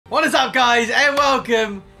What is up, guys, and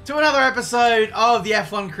welcome to another episode of the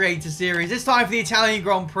F1 Creator Series. It's time for the Italian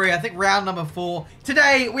Grand Prix, I think round number 4.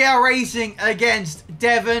 Today, we are racing against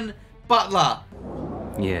Devon Butler.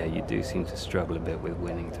 Yeah, you do seem to struggle a bit with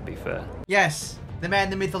winning, to be fair. Yes, the man,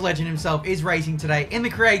 the myth, the legend himself is racing today in the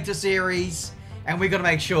Creator Series, and we're going to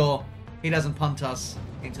make sure he doesn't punt us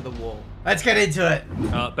into the wall. Let's get into it.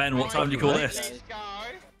 Ben, what time do you call this?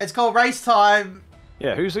 It's called race time.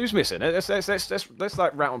 Yeah, who's missing? Let's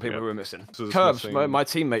like rat on people who are missing. Curbs, my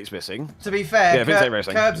teammate's missing. To be fair, Yeah, Vince ain't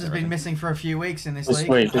racing. Curbs has been missing for a few weeks in this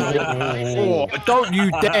league. Oh, don't you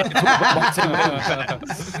dare talk about my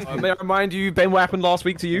teammate. May I remind you, Ben, what happened last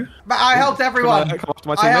week to you? But I helped everyone.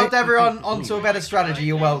 My I helped everyone onto a better strategy.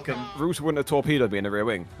 You're welcome. Roos wouldn't have torpedoed me in the rear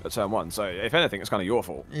wing at turn 1, so if anything, it's kind of your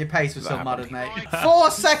fault. Your pace was still muddled, mate. 4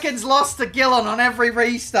 seconds lost to Gillon on every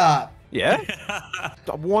restart. Yeah?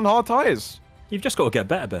 One hard tyres. You've just got to get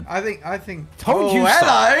better, Ben. I think. Told you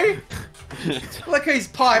hello! Look who's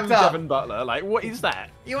piped up. Devon Butler, like, what is that?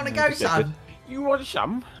 You want to go, son? You want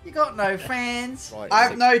some? You got no fans. Right,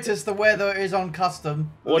 I've noticed the weather is on custom.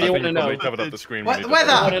 What do you want to know? Covered up the screen. What, the when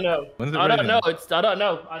you weather? did I it. I don't know. I don't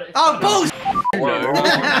know. Oh, bullshit! I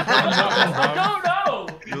don't know.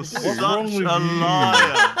 You're such a liar.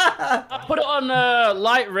 Put it on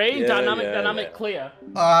light rain, dynamic clear.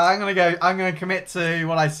 I'm gonna commit to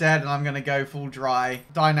what I said, and I'm gonna go full dry.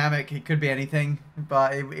 Dynamic, it could be anything,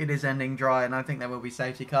 but it is ending dry, and I think there will be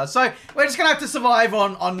safety cars. So we're just gonna have to survive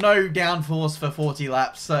on no downforce for 40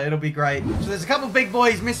 laps, so it'll be great. So there's a couple big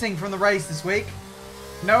boys missing from the race this week.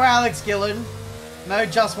 No Alex Gillen, no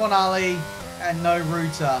Just One Ali, and no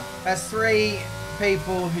Ruta. That's 3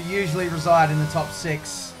 people who usually reside in the top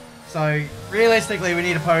 6. So realistically, we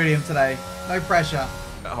need a podium today. No pressure.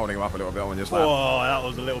 Holding him up a little bit on your lap. Oh, that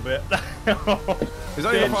was a little bit. Is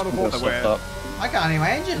that your final quarter where... I can't hear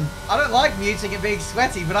my engine. I don't like muting and being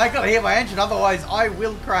sweaty, but I gotta hear my engine, otherwise I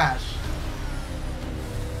will crash.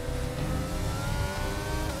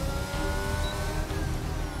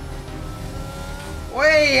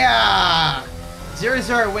 Wee-ah!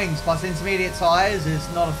 0-0 wings plus intermediate tyres is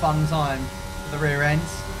not a fun time for the rear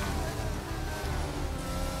ends.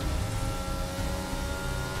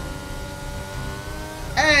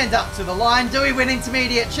 And up to the line. Do we win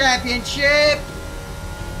intermediate championship?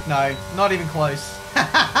 No, not even close.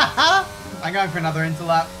 I'm going for another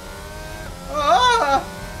interlap. Ah!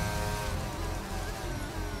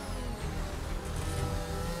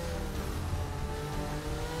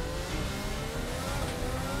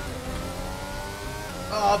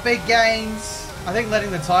 Oh, big gains. I think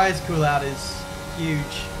letting the tyres cool out is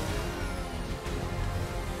huge.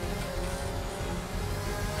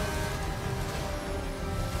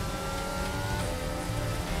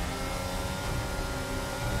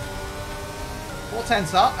 All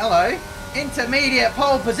tense up. Hello. Intermediate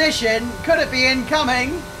pole position. Could it be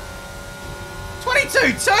incoming?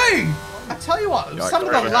 22-2! I tell you what, some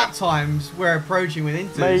of the lap times we're approaching with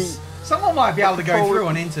Inters, Mate, someone might be able to go through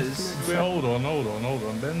on Inters. Wait, hold on.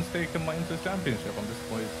 Ben's taken my Inter championship on this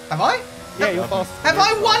point. Have I? Yeah, you're fast. Have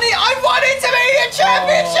I won it? I won intermediate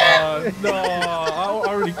championship! No, I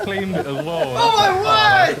already claimed it as well. Oh my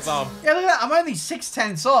word! Yeah, look at that. I'm only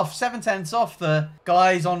 6/10 off, 7/10 off the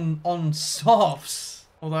guys on softs.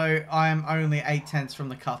 Although I am only 8/10 from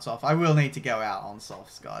the cutoff. I will need to go out on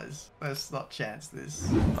softs, guys. Let's not chance this.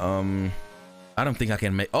 I don't think I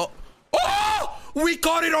can make... Oh! We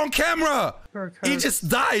caught it on camera! He just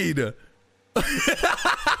died!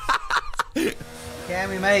 Can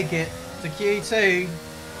we make it to Q2?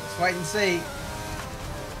 Let's wait and see.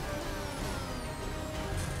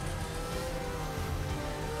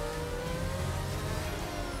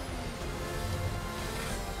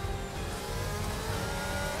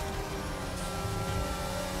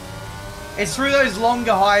 It's through those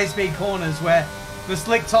longer high-speed corners where the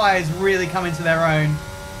slick tyres really come into their own.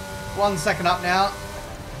 1 second up now.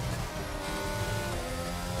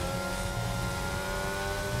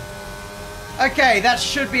 Okay, that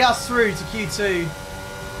should be us through to Q2.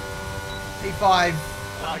 P5.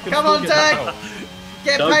 Come on, Tech!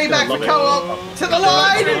 Get payback for co-op! To the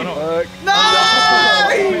line! No!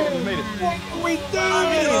 We did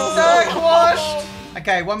it! Tech washed!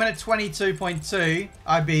 Okay, 1 minute 22.2.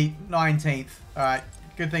 I'd be 19th. Alright,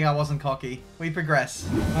 good thing I wasn't cocky. We progress.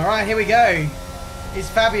 Alright, here we go. Is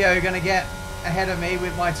Fabio going to get ahead of me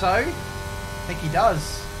with my toe? I think he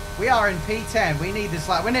does. We are in P10. We need this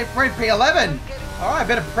lap. We're in P11. Alright, a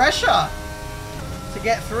bit of pressure to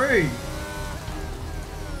get through.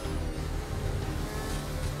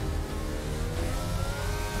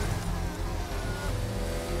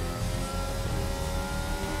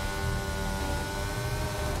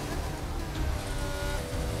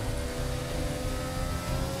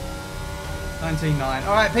 19.9.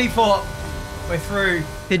 All right, P4. We're through.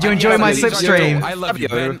 Did you enjoy my slipstream? I love you,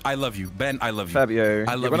 Ben. I love you, Ben. I love you. Fabio,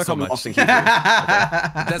 I love you so much. It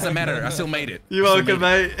doesn't matter. I still made it. You're welcome,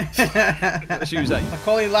 mate. My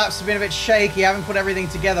quality laps have been a bit shaky. Haven't put everything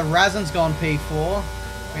together. Razan's gone P4.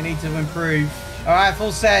 We need to improve. All right,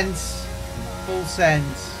 full send. Full send.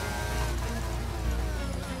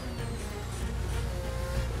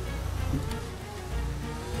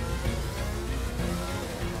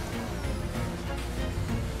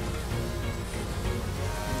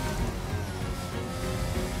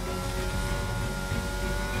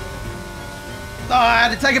 Oh, I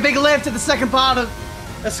had to take a big lift at the second part of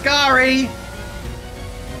Ascari.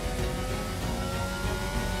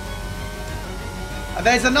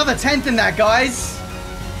 There's another 10th in that, guys.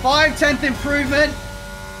 5/10 improvement.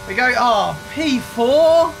 We go, oh,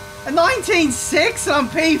 P4? A 19.6 on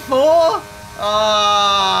P4?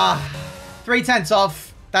 3/10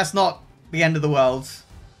 off. That's not the end of the world.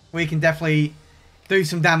 We can definitely do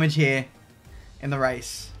some damage here in the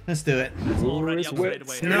race. Let's do it. Already upgraded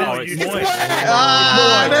away. No, it's moist.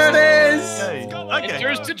 Ah, there it is. It's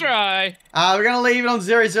yours to try. We're going to leave it on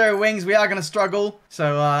 0-0 wings. We are going to struggle.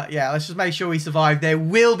 So, yeah, let's just make sure we survive. There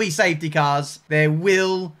will be safety cars. There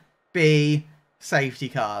will be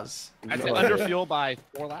safity cars. That's under fuel by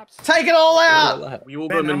 4 laps. Take it all out. We all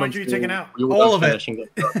Ben, how much are you taking out? All of it.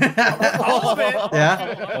 All of it.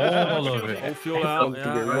 Yeah. All of it. All fuel out.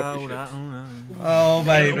 Oh,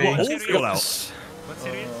 baby. All fuel out.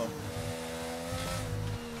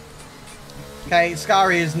 Okay,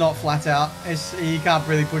 Scary is not flat out. You can't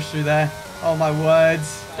really push through there. Oh, my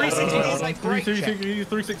words.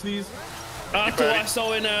 360s. After what I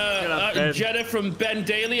saw in Jeddah from Ben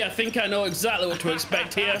Daly, I think I know exactly what to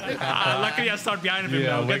expect here. Luckily, I start behind him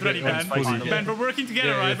now. Get ready, Ben. Ben, we're working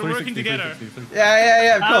together, right? We're working together.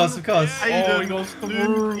 Yeah, of course, of course. He goes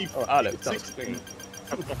through.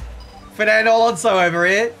 Fernando Alonso over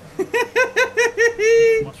here.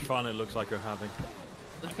 Much fun it looks like you're having.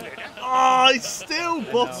 I still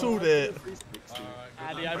bottled it.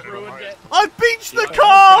 Andy, I've ruined it. I've beached the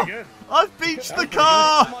car! I've beached the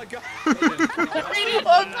car!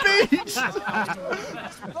 I've beached!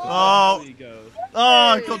 Oh,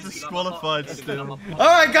 I got disqualified still.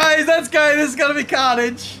 Alright guys, let's go. This is going to be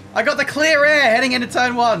carnage. I got the clear air heading into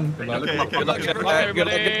turn 1. Okay, Good luck,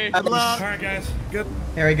 everybody. Good luck. Alright, guys. Good.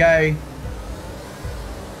 Here we go.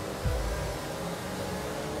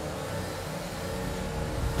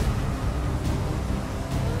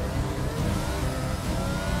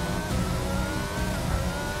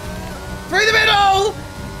 Through the middle!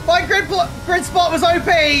 My grid spot was OP.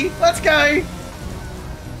 Let's go.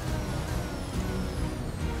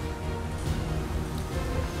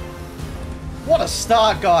 What a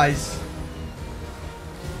start, guys.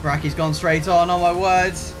 Racky's gone straight on my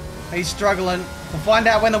words. He's struggling. We'll find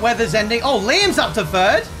out when the weather's ending. Oh, Liam's up to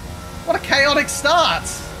 3rd. What a chaotic start.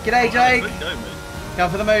 G'day, Jake. Go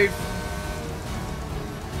for the move.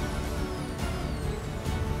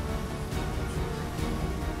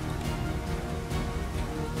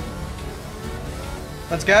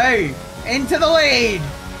 Let's go. Into the lead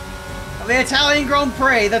of the Italian Grand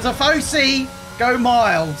Prix. There's a Fosi. Go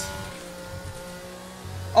mild.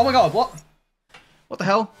 Oh my god, what? What the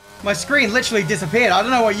hell? My screen literally disappeared. I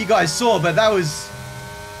don't know what you guys saw, but that was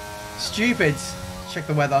stupid. Check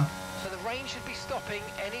the weather. So the rain should be stopping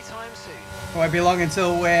anytime soon. Won't be long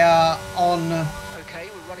until we're on Okay,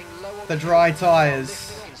 we're running low on the dry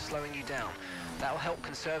tyres. and slowing you down. That'll help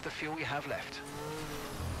conserve the fuel you have left.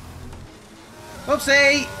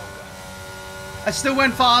 Whoopsie! I still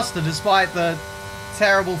went faster despite the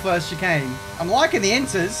terrible first chicane. I'm liking the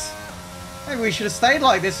inters. Maybe we should have stayed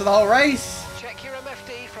like this for the whole race. Check your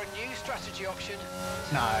MFD for a new strategy option.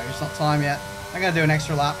 No, it's not time yet. I'm going to do an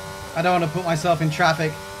extra lap. I don't want to put myself in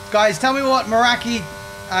traffic. Guys, tell me what Meraki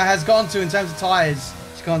has gone to in terms of tyres.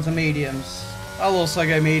 It's gone to mediums. I'll also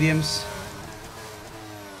go mediums.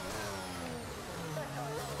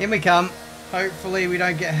 In we come. Hopefully we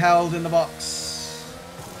don't get held in the box.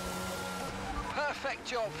 Perfect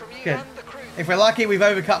job from you Good. and the crew. If we're lucky, we've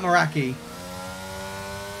overcut Meraki.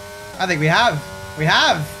 I think we have. We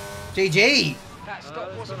have. GG. That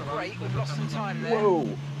stop wasn't great. We've lost some time there. Whoa.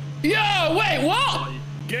 Yo, wait, what?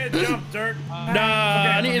 Get jumped, Dirk.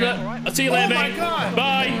 Nah, I need to. I'll see you later, mate.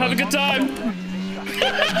 Bye. Have a good time.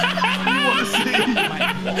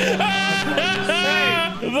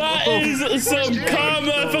 That is some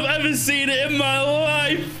karma if I've ever seen it in my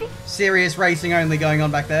life. Serious racing only going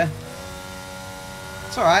on back there.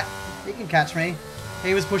 It's alright. He can catch me.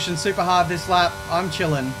 He was pushing super hard this lap. I'm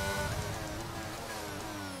chilling.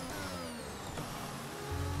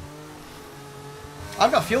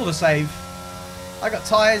 I've got fuel to save. I got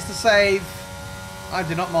tyres to save. I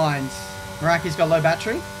do not mind. Meraki's got low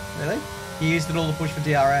battery. Really? He used it all to push for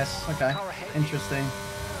DRS. Okay. Interesting.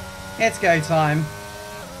 It's go time.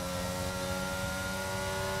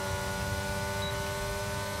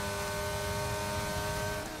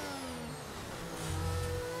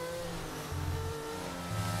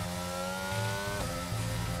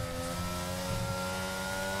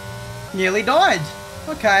 Nearly died.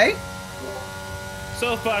 Okay.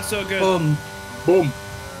 So far, so good. Boom. Boom.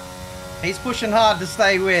 He's pushing hard to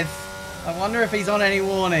stay with. I wonder if he's on any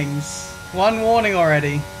warnings. One warning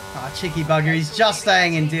already. Ah, cheeky bugger. He's just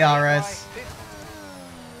staying in DRS.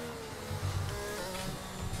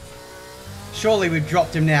 Surely we've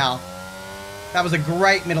dropped him now. That was a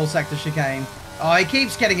great middle sector chicane. Oh, he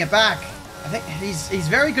keeps getting it back. I think he's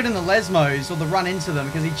very good in the Lesmos or the run into them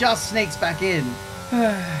because he just sneaks back in.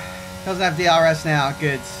 Doesn't have DRS now.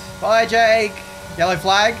 Good. Bye, Jake. Yellow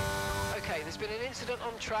flag. Okay, there's been an incident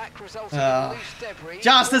on track resulting in loose debris.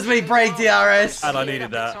 Just as we break DRS. And I needed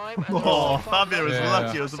that. Oh, Fabio was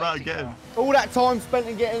lucky. I was about to get him. All that time spent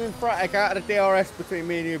in getting in Fratic out of the DRS between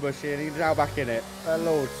me and you, Bushy, and he's now back in it. For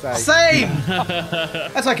Lord's sake. Same.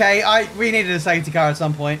 That's okay. We needed a safety car at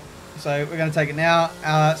some point, so we're going to take it now.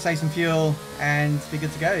 Save some fuel and be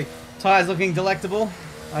good to go. Tyres looking delectable,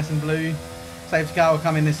 nice and blue. Safety car will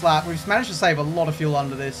come in this lap. We've managed to save a lot of fuel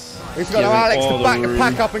under this. He's got Alex to back the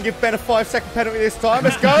pack up and give Ben a 5-second penalty this time.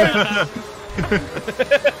 Let's go.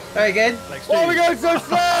 Very good. Why are we going so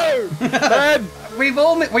slow? Ben. We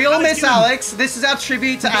all miss Alex. This is our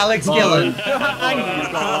tribute to Alex Gillen.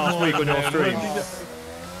 Last week on your stream.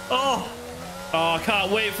 Oh, I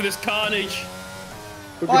can't wait for this carnage.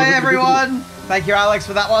 Bye, everyone. Thank you, Alex,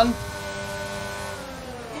 for that one.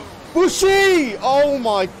 Bushy! Oh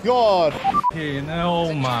my god!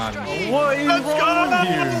 No, man. What is wrong with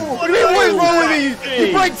you? What do you mean, what's wrong with you?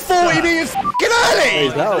 You break 40 meters f***ing early!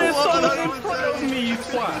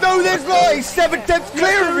 No, there's like 7/10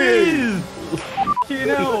 clear of you!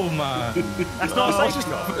 No, man. That's not a safety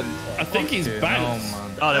car. I think he's bounced.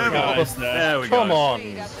 Oh, there we go. There we go. Come on.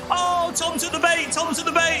 Oh, Tom took the bait. Tom took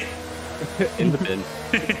the bait. In the bin.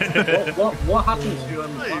 What happened to you?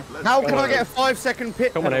 How can I get a 5-second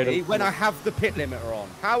pit penalty when I have the pit limiter on?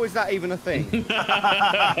 How is that even a thing?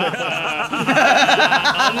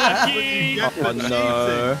 Unlucky. Oh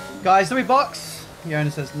no. Guys, do we box?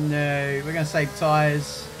 Yona says no. We're going to save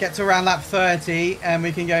tyres. Get to around lap 30 and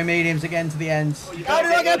we can go mediums again to the end. How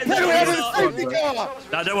did I get a penalty over the safety car?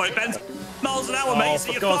 No, don't worry, Ben's miles an hour, mate,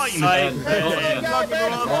 so you're fine.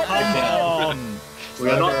 Come on. We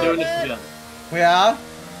are not doing this again. We are.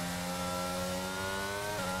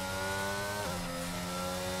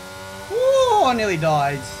 Ooh, I nearly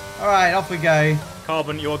died. All right, off we go.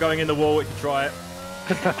 Carbon, you are going in the wall if you try it.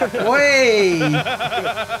 Whee! I've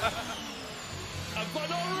got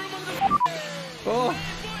no room on the Oh.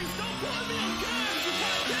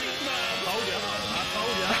 I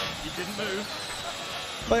told you. You didn't move.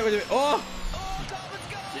 Wait a minute. Oh!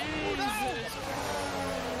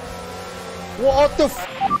 What the f?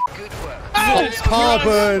 Good work. Oh,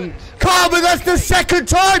 Carbon! Carbon, that's the second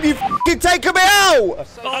time you've f***ing taken me out!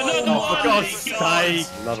 Oh, for God's sake.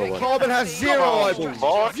 Another one. Carbon has 0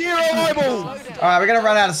 eyeballs. 0 eyeballs! Alright, we're gonna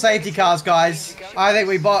run out of safety cars, guys. I think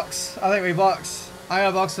we box. I'm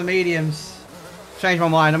gonna box for mediums. Change my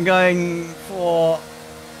mind. I'm going for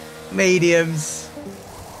mediums.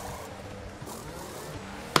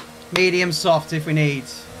 Medium soft if we need.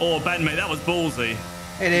 Oh, Ben, mate, that was ballsy.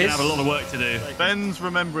 It You is. have a lot of work to do. Ben's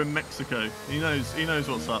remembering Mexico. He knows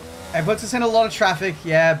what's up. It puts us in a lot of traffic,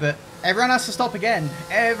 yeah, but everyone has to stop again.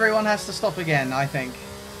 Everyone has to stop again, I think.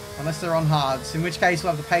 Unless they're on hards, in which case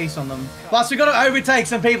we'll have the pace on them. Plus, we've got to overtake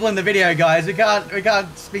some people in the video, guys. We can't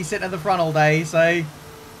be sitting at the front all day, so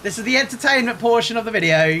this is the entertainment portion of the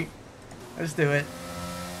video. Let's do it.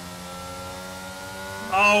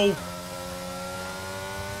 Oh.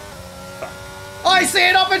 I see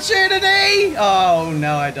an opportunity! Oh,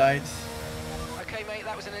 no, I don't. Okay, mate,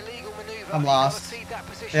 that was an illegal maneuver. I'm You last. gotta cede that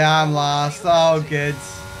position. Yeah, I'm last. Oh, good.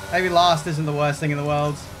 Maybe last isn't the worst thing in the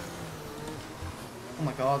world. Oh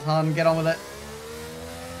my god, Han, get on with it.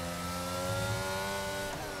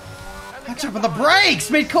 Catch up with the brakes!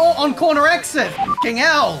 On corner exit! Fucking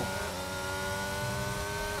hell!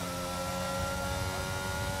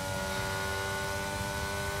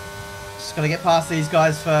 Just gotta get past these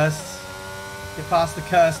guys first. Get past the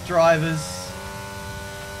cursed drivers.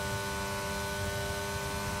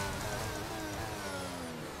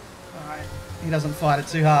 Alright, he doesn't fight it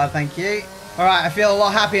too hard, thank you. Alright, I feel a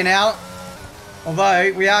lot happier now.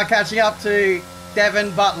 Although, we are catching up to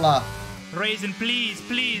Devon Butler. Raisin, please,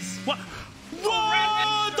 please. What?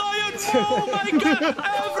 Whoa, Diane! Oh my god!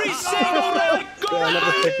 Every single my god!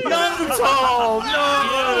 No, Tom! No!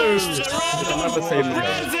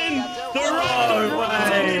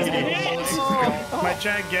 My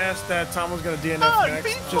chat guessed that Tom was going to DNF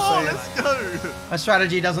next. Just Just saying. let's go. My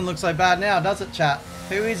strategy doesn't look so bad now, does it, chat?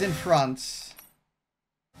 Who is in front?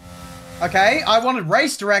 Okay, I wanted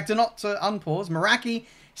race director not to unpause. Meraki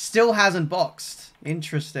still hasn't boxed.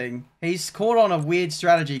 Interesting. He's caught on a weird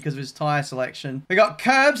strategy because of his tyre selection. We got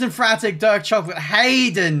Curbs and Fratic, Dirk Chocolate,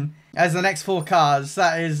 Hayden as the next 4 cars.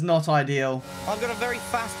 That is not ideal. I've got a very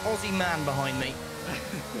fast Aussie man behind me.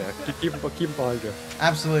 Yeah, keep him behind you.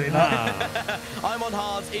 Absolutely not. I'm on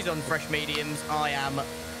hards, he's on fresh mediums. I am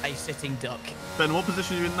a sitting duck. Ben, what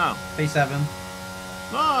position are you in now? P7.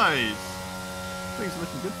 Nice. Things are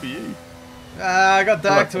looking good for you. I got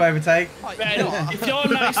Dirk to overtake. Ben, if you're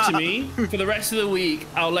nice to me for the rest of the week,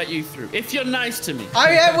 I'll let you through. If you're nice to me.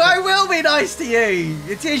 I will be nice to you.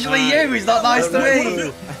 It's usually you who's not nice to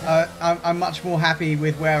me. I'm much more happy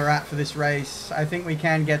with where we're at for this race. I think we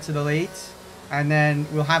can get to the lead. And then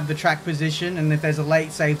we'll have the track position. And if there's a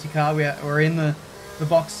late safety car, we're in the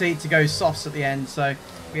box seat to go softs at the end. So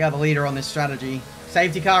we are the leader on this strategy.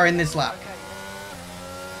 Safety car in this lap.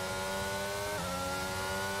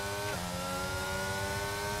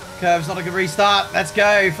 Curve's not a good restart. Let's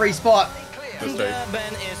go. Free spot. Ben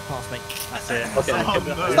is past me. That's it. Okay.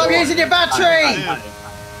 Stop using your battery!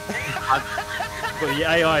 Got the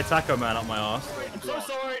AI attacker man up my arse. I'm so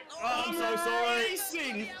sorry. Oh, I'm so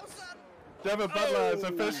sorry. Devin Butler has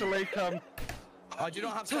officially come. I do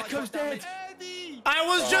not have Taco's dead. I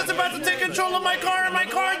was just about to take control of my car and my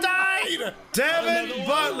car died! Devin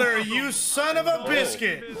Butler, you son of a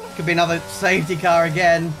biscuit! Could be another safety car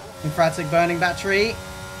again. Infratic burning battery.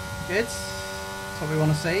 Good. That's what we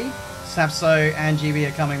want to see. Sapso and GB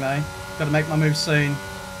are coming though. Got to make my move soon.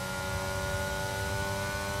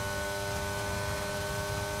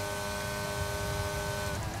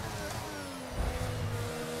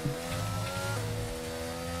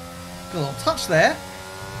 Good little touch there.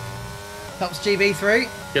 Helps GB through.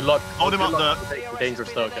 Good luck. Hold him up, Dirk.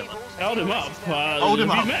 Dangerous Dirk, Hold him up. Hold him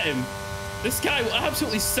have up. you met him? This guy will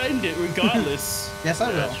absolutely send it regardless. Yes, I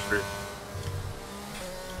will. That's true.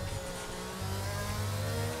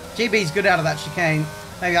 GB's good out of that chicane.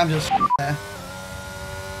 Maybe I'm just there.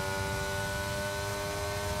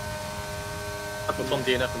 I put on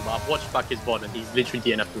DNF him, but I've watched back his VOD and he's literally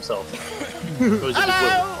DNF'd himself.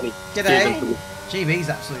 Hello! G'day. GB's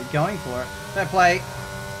absolutely going for it. Fair play.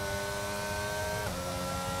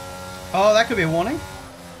 Oh, that could be a warning.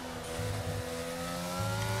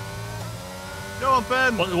 Go on,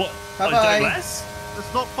 Ben. What? Bye-bye. Let's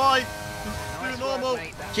not fight. Just do normal.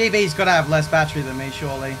 GB's got to have less battery than me,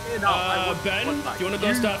 surely. Ben, do you want to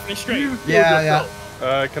go start finish straight? Yeah.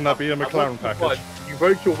 Can that be a McLaren package? You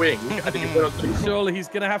broke your wing. I think you put on Surely he's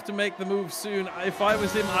going to have to make the move soon. If I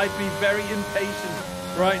was him, I'd be very impatient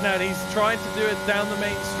right now. And he's trying to do it down the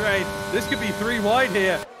main straight. This could be 3 wide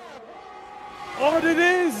here. Oh, it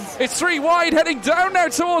is! It's 3 wide, heading down now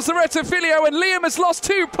towards the Retofilio, and Liam has lost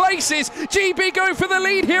 2 places. GB going for the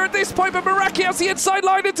lead here at this point, but Meraki has the inside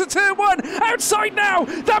line into turn 1. Outside now,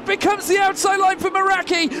 that becomes the outside line for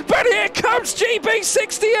Meraki, but here comes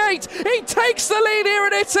GB68. He takes the lead here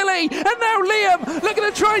in Italy, and now Liam looking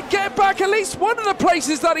to try and get back at least one of the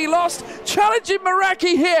places that he lost, challenging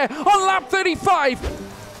Meraki here on lap 35.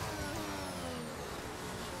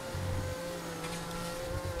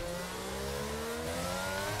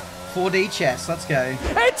 4D chess, let's go.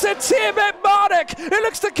 It's a Tiametmarduk who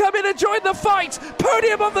looks to come in and join the fight.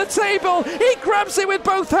 Podium on the table. He grabs it with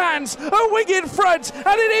both hands. A wing in front. And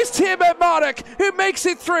it is Tiametmarduk who makes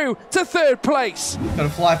it through to 3rd place. Got to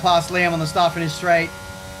fly past Liam on the start finish straight.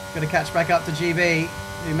 Got to catch back up to GB.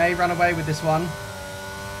 He may run away with this one.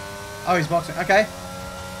 Oh, he's boxing. Okay.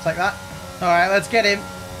 Take that. All right, let's get him.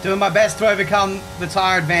 Doing my best to overcome the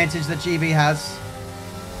tyre advantage that GB has.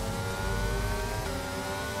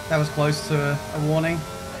 That was close to a warning.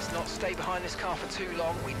 Let's not stay behind this car for too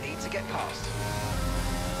long. We need to get past.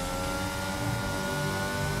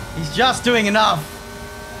 He's just doing enough.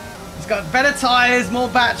 He's got better tyres, more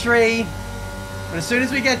battery. But as soon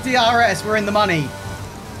as we get DRS, we're in the money.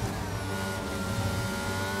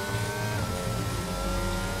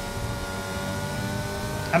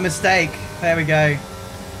 A mistake. There we go.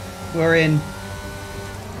 We're in.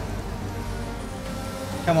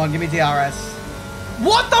 Come on, give me DRS.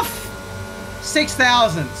 What the 6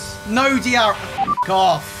 thousandths. No DR. F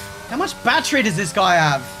off. How much battery does this guy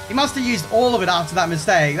have? He must have used all of it after that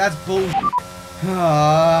mistake. That's bullshit.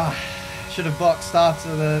 Should have boxed after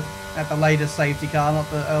at the latest safety car, not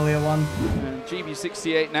the earlier one.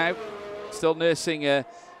 GB68 now. still nursing a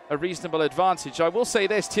reasonable advantage. I will say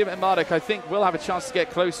this, Tiametmarduk, I think, will have a chance to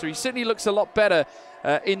get closer. He certainly looks a lot better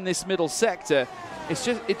in this middle sector.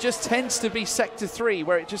 It just tends to be sector 3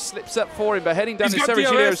 where it just slips up for him. But heading down the San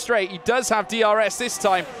Virgilio straight, he does have DRS this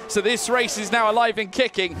time. So this race is now alive and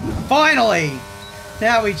kicking. Finally!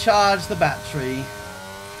 Now we charge the battery.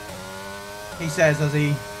 He says as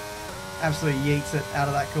he absolutely yeets it out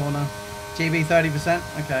of that corner. GB 30%?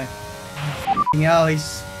 Okay. Hell,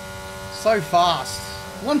 he's so fast.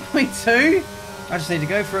 1.2? I just need to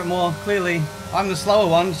go for it more. Clearly, I'm the slower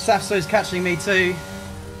one. Safso's catching me too.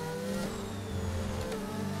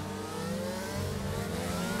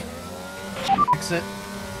 Exit.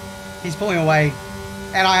 He's pulling away.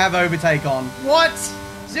 And I have overtake on. What?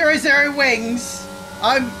 0-0 wings.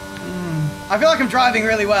 I feel like I'm driving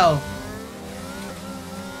really well.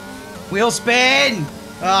 Wheel spin.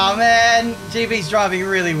 Oh man. GB's driving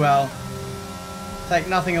really well. Take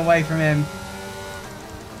nothing away from him.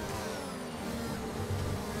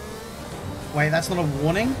 Wait, that's not a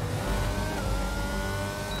warning?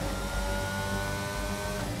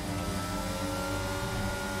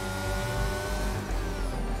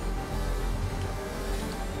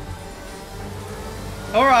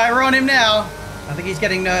 Alright, we're on him now. I think he's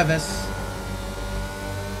getting nervous.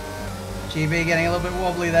 GB getting a little bit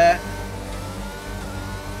wobbly there.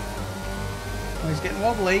 Oh, he's getting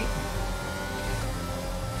wobbly.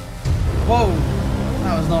 Whoa,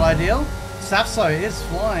 that was not ideal. Safso is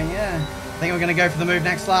flying, yeah. I think we're going to go for the move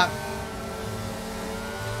next lap.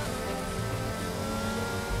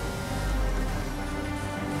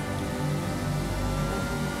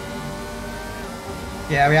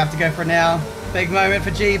 Yeah, we have to go for it now. Big moment for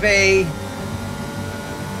GB.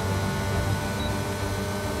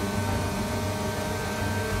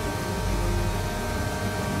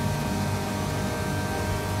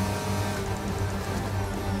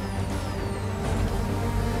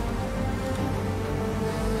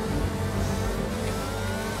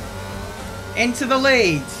 Into the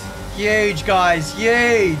lead. Huge, guys.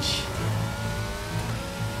 Huge.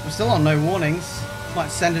 We're still on no warnings.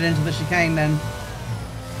 Might send it into the chicane then.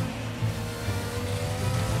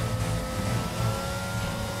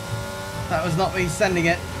 That was not me sending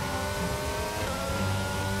it.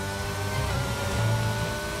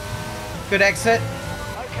 Good exit.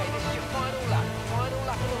 Okay, this is your final lap. Final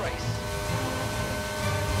lap of the race.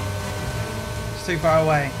 It's too far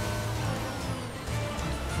away.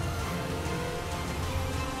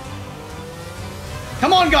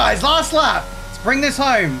 Come on, guys, last lap. Let's bring this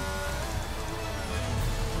home.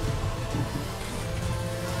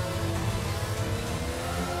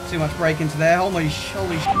 Too much brake into there. Holy sh.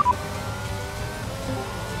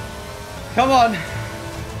 Come on.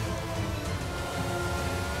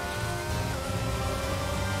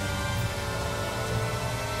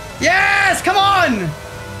 Yes, come on.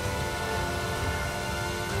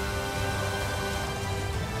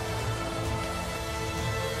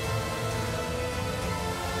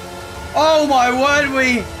 Oh my word,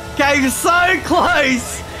 we came so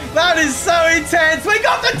close. That is so intense. We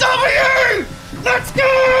got the W. Let's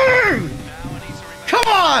go. Come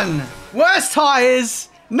on. Worst tires.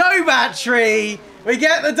 No battery. We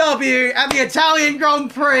get the W at the Italian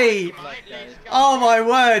Grand Prix. Oh my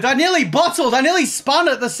word. I nearly bottled. I nearly spun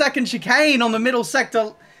at the second chicane on the middle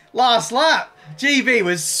sector last lap. GB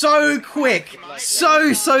was so quick.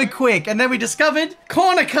 So quick. And then we discovered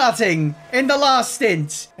corner cutting in the last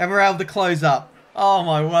stint. And we're able to close up. Oh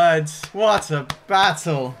my word. What a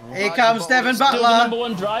battle. Here comes Devin Butler. Still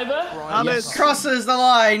the #1 driver. Yes. Crosses the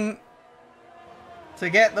line to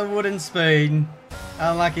get the wooden spoon.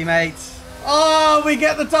 Unlucky, mate. Oh, we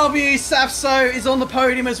get the W. Safso is on the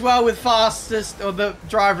podium as well with fastest, or the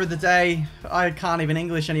driver of the day. I can't even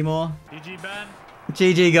English anymore. GG, Ben.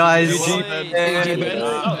 GG, guys.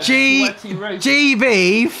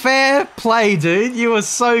 GB, fair play, dude. You were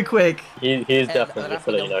so quick. He is definitely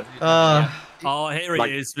fully, you know. Oh, here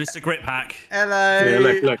he is, Mr. Grip Pack. Hello. Yeah,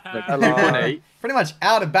 look. Hello. Pretty much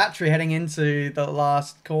out of battery heading into the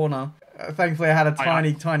last corner. Thankfully, I had a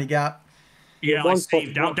tiny gap. Yeah, I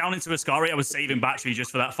saved down into Ascari. I was saving battery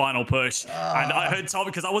just for that final push, and I heard Tom,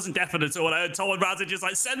 because I wasn't definite, so when I heard Tom and Razin just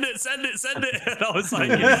like send it, and I was like,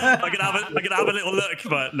 yeah, I could have a little look,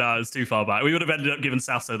 but no, it's too far back. We would have ended up giving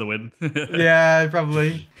Safso the win. Yeah,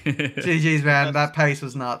 probably. GG's, man. That pace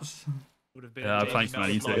was nuts. Yeah, thanks,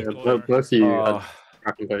 man. You too. Both of you.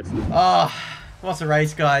 Cracking pace. Oh, what a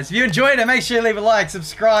race, guys! If you enjoyed it, make sure you leave a like,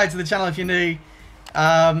 subscribe to the channel if you're new.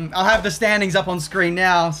 I'll have the standings up on screen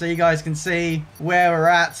now so you guys can see where we're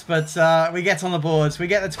at, but we get on the boards, we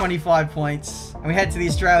get the 25 points, and we head to the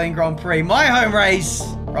Australian Grand Prix, my home race.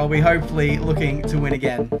 I'll be hopefully looking to win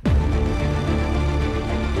again.